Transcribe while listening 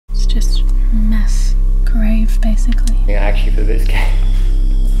basically. Yeah, actually feel a bit scared.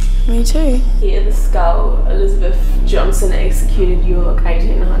 Me too. Here, the skull, Elizabeth Johnson executed York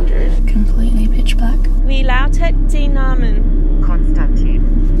 1800. Completely pitch black. Wie lautet die Namen? Konstantin.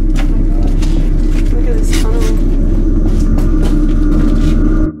 Oh my gosh. Look at this tunnel.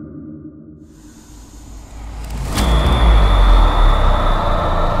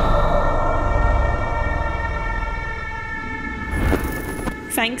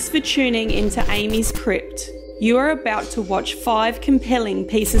 Thanks for tuning into Amy's Crypt. You are about to watch 5 compelling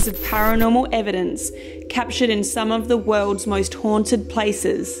pieces of paranormal evidence captured in some of the world's most haunted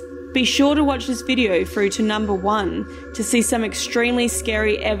places. Be sure to watch this video through to number 1 to see some extremely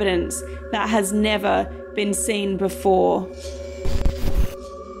scary evidence that has never been seen before.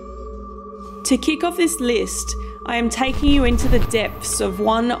 To kick off this list, I am taking you into the depths of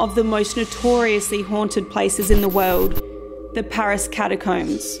one of the most notoriously haunted places in the world, the Paris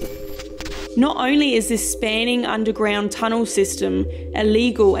Catacombs. Not only is this spanning underground tunnel system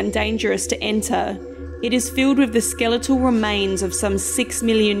illegal and dangerous to enter, it is filled with the skeletal remains of some 6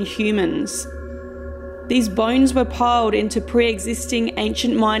 million humans. These bones were piled into pre-existing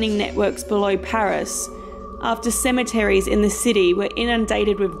ancient mining networks below Paris, after cemeteries in the city were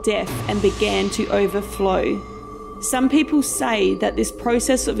inundated with death and began to overflow. Some people say that this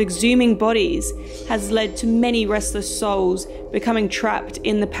process of exhuming bodies has led to many restless souls becoming trapped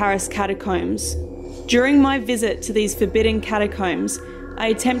in the Paris catacombs. During my visit to these forbidden catacombs, I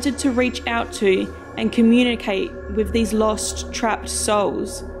attempted to reach out to and communicate with these lost, trapped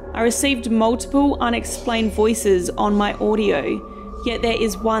souls. I received multiple unexplained voices on my audio, yet there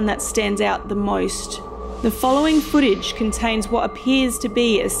is one that stands out the most. The following footage contains what appears to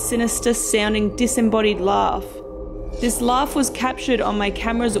be a sinister sounding disembodied laugh. This laugh was captured on my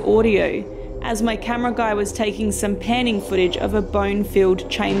camera's audio as my camera guy was taking some panning footage of a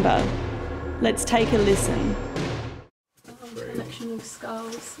bone-filled chamber. Let's take a listen. Collection of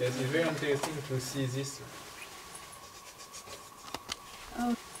skulls. Yes, it's very interesting to see this.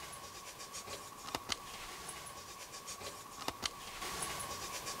 Oh.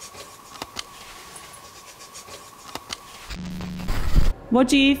 What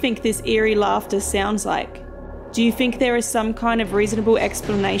do you think this eerie laughter sounds like? Do you think there is some kind of reasonable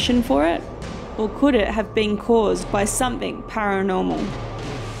explanation for it? Or could it have been caused by something paranormal?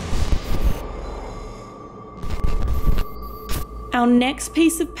 Our next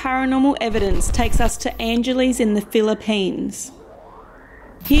piece of paranormal evidence takes us to Angeles in the Philippines.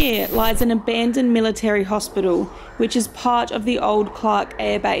 Here lies an abandoned military hospital, which is part of the old Clark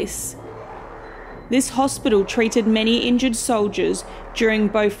Air Base. This hospital treated many injured soldiers during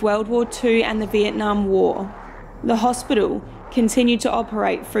both World War II and the Vietnam War. The hospital continued to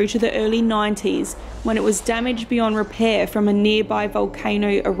operate through to the early 90s when it was damaged beyond repair from a nearby volcano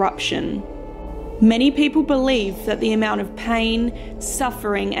eruption. Many people believe that the amount of pain,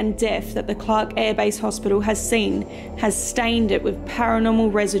 suffering and death that the Clark Air Base Hospital has seen has stained it with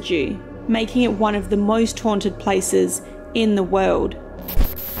paranormal residue, making it one of the most haunted places in the world.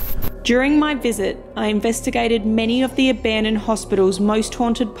 During my visit, I investigated many of the abandoned hospital's most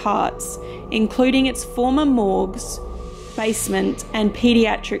haunted parts, including its former morgues, basement and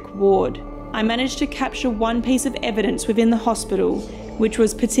paediatric ward. I managed to capture one piece of evidence within the hospital, which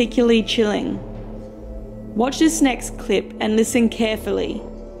was particularly chilling. Watch this next clip and listen carefully.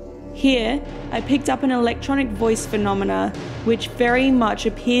 Here, I picked up an electronic voice phenomena, which very much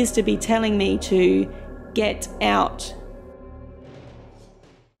appears to be telling me to get out.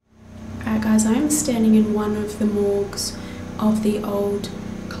 Alright guys, I am standing in one of the morgues of the old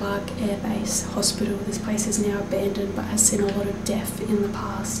Clark Air Base Hospital. This place is now abandoned but has seen a lot of death in the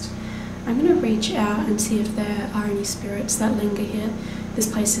past. I'm going to reach out and see if there are any spirits that linger here.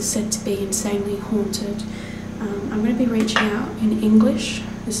 This place is said to be insanely haunted. I'm going to be reaching out in English.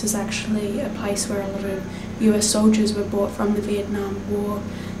 This is actually a place where a lot of US soldiers were brought from the Vietnam War.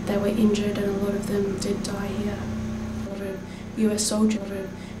 They were injured and a lot of them did die here. A lot of US soldiers.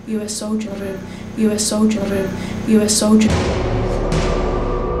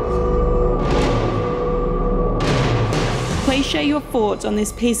 Please share your thoughts on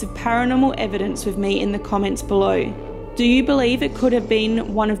this piece of paranormal evidence with me in the comments below. Do you believe it could have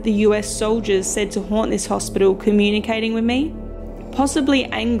been one of the US soldiers said to haunt this hospital communicating with me? Possibly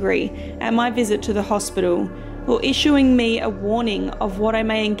angry at my visit to the hospital, or issuing me a warning of what I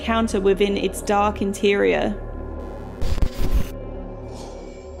may encounter within its dark interior.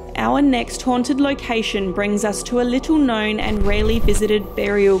 Our next haunted location brings us to a little known and rarely visited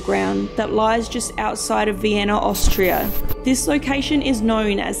burial ground that lies just outside of Vienna, Austria. This location is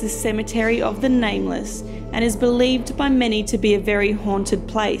known as the Cemetery of the Nameless and is believed by many to be a very haunted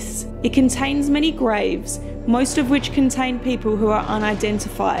place. It contains many graves, most of which contain people who are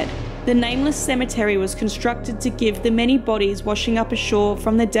unidentified. The Nameless cemetery was constructed to give the many bodies washing up ashore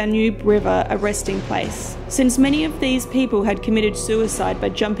from the Danube River a resting place. Since many of these people had committed suicide by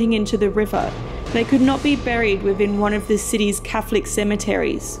jumping into the river, they could not be buried within one of the city's Catholic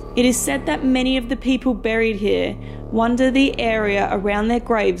cemeteries. It is said that many of the people buried here wander the area around their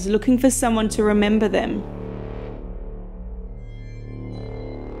graves looking for someone to remember them.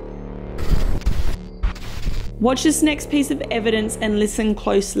 Watch this next piece of evidence and listen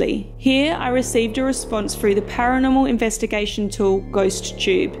closely. Here I received a response through the paranormal investigation tool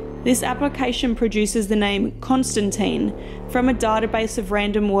GhostTube. This application produces the name Konstantin from a database of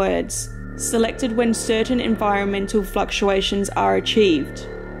random words, selected when certain environmental fluctuations are achieved.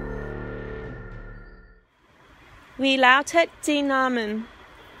 Wie lautet die Namen?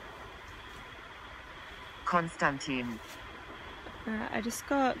 Konstantin. I just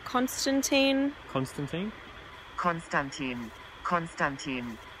got Konstantin. Konstantin? Konstantin.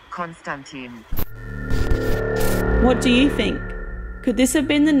 Konstantin. Konstantin. What do you think? Could this have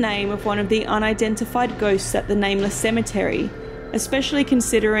been the name of one of the unidentified ghosts at the Nameless cemetery, especially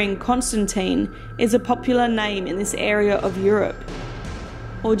considering Konstantin is a popular name in this area of Europe?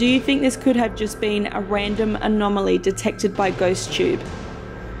 Or do you think this could have just been a random anomaly detected by GhostTube?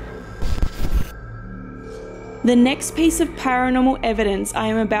 The next piece of paranormal evidence I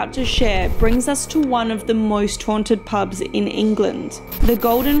am about to share brings us to one of the most haunted pubs in England. The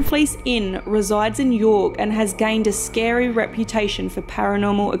Golden Fleece Inn resides in York and has gained a scary reputation for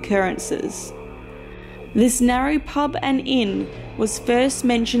paranormal occurrences. This narrow pub and inn was first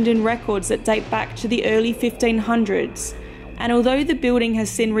mentioned in records that date back to the early 1500s, and although the building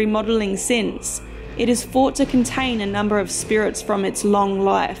has seen remodelling since, it is thought to contain a number of spirits from its long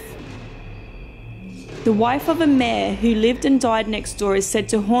life. The wife of a mayor who lived and died next door is said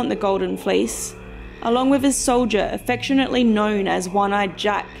to haunt the Golden Fleece, along with a soldier affectionately known as One-Eyed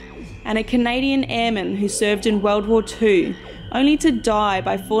Jack, and a Canadian airman who served in World War II, only to die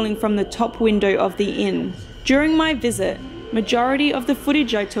by falling from the top window of the inn. During my visit, majority of the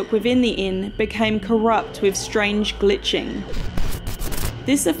footage I took within the inn became corrupt with strange glitching.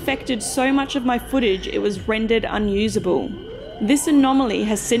 This affected so much of my footage it was rendered unusable. This anomaly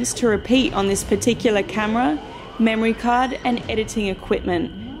has since to repeat on this particular camera, memory card and editing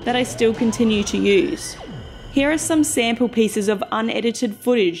equipment that I still continue to use. Here are some sample pieces of unedited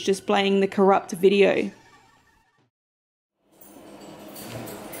footage displaying the corrupt video.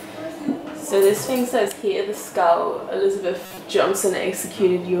 So this thing says here, the skull, Elizabeth Johnson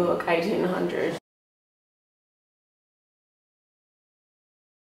executed York 1800.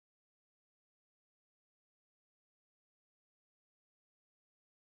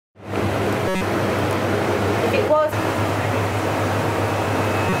 It was.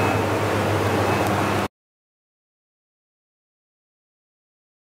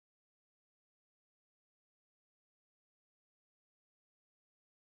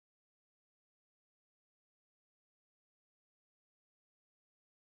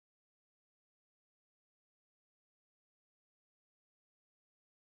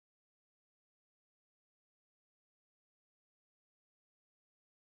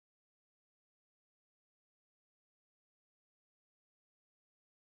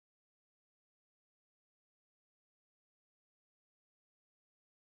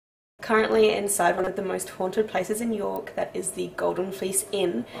 Currently inside one of the most haunted places in York, that is the Golden Fleece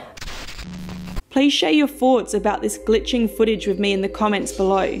Inn. Please share your thoughts about this glitching footage with me in the comments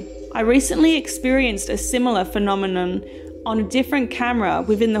below. I recently experienced a similar phenomenon on a different camera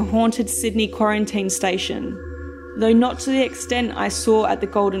within the haunted Sydney quarantine station, though not to the extent I saw at the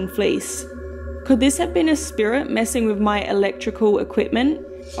Golden Fleece. Could this have been a spirit messing with my electrical equipment,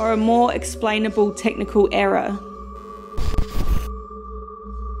 or a more explainable technical error?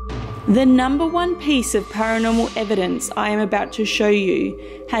 The number one piece of paranormal evidence I am about to show you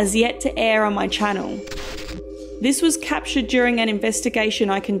has yet to air on my channel. This was captured during an investigation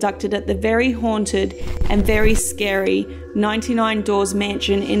I conducted at the very haunted and very scary 99 Doors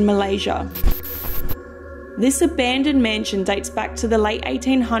mansion in Malaysia. This abandoned mansion dates back to the late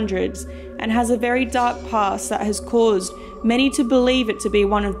 1800s and has a very dark past that has caused many to believe it to be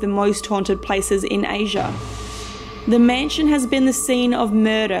one of the most haunted places in Asia. The mansion has been the scene of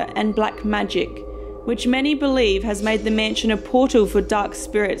murder and black magic, which many believe has made the mansion a portal for dark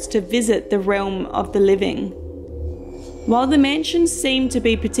spirits to visit the realm of the living. While the mansion seemed to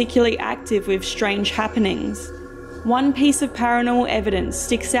be particularly active with strange happenings, one piece of paranormal evidence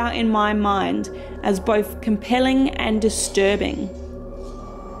sticks out in my mind as both compelling and disturbing.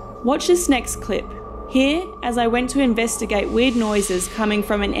 Watch this next clip. Here, as I went to investigate weird noises coming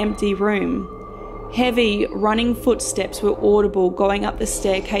from an empty room, heavy, running footsteps were audible going up the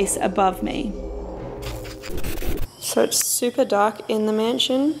staircase above me. So it's super dark in the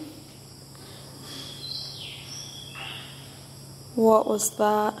mansion. What was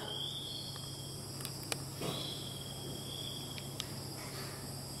that?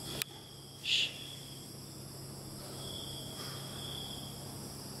 Shh.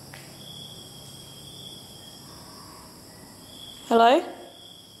 Hello?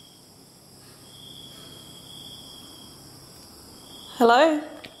 Hello?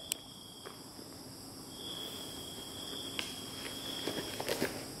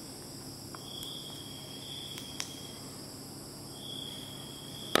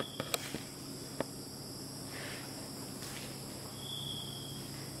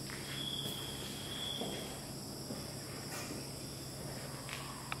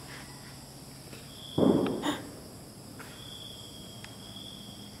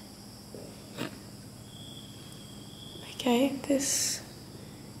 Okay, this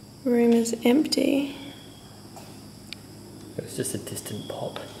room is empty. It was just a distant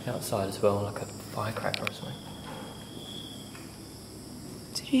pop outside as well, like a firecracker or something.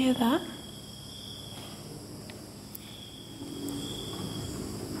 Did you hear that?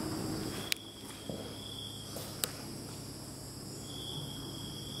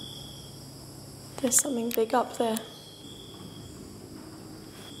 There's something big up there.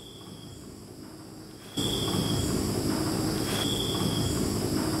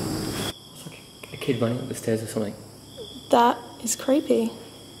 A kid running up the stairs or something. That is creepy.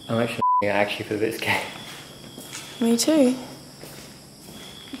 I'm actually feel a bit scared. Me too.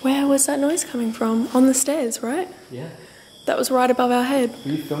 Where was that noise coming from? On the stairs, right? Yeah. That was right above our head.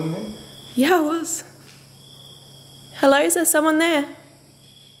 Were you filming them? Yeah, I was. Hello, is there someone there?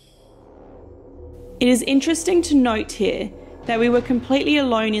 It is interesting to note here that we were completely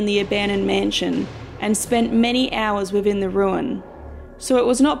alone in the abandoned mansion and spent many hours within the ruin, so it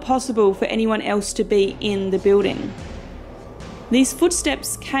was not possible for anyone else to be in the building. These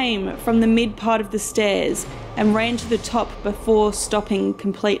footsteps came from the mid part of the stairs and ran to the top before stopping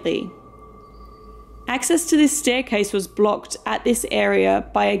completely. Access to this staircase was blocked at this area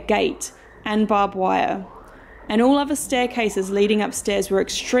by a gate and barbed wire, and all other staircases leading upstairs were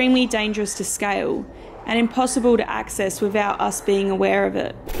extremely dangerous to scale and impossible to access without us being aware of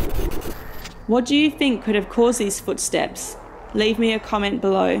it. What do you think could have caused these footsteps? Leave me a comment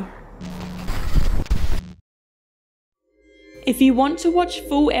below. If you want to watch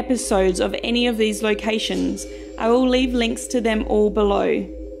full episodes of any of these locations, I will leave links to them all below.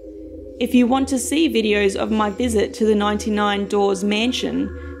 If you want to see videos of my visit to the 99 Doors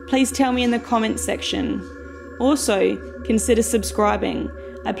mansion, please tell me in the comments section. Also, consider subscribing.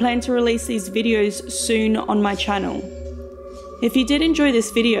 I plan to release these videos soon on my channel. If you did enjoy this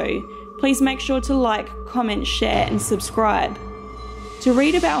video, please make sure to like, comment, share and subscribe. To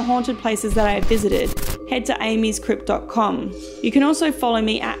read about haunted places that I have visited, head to AmysCrypt.com. You can also follow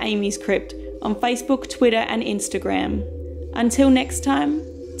me at AmysCrypt on Facebook, Twitter and Instagram. Until next time,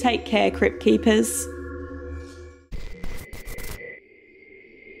 take care, Crypt Keepers.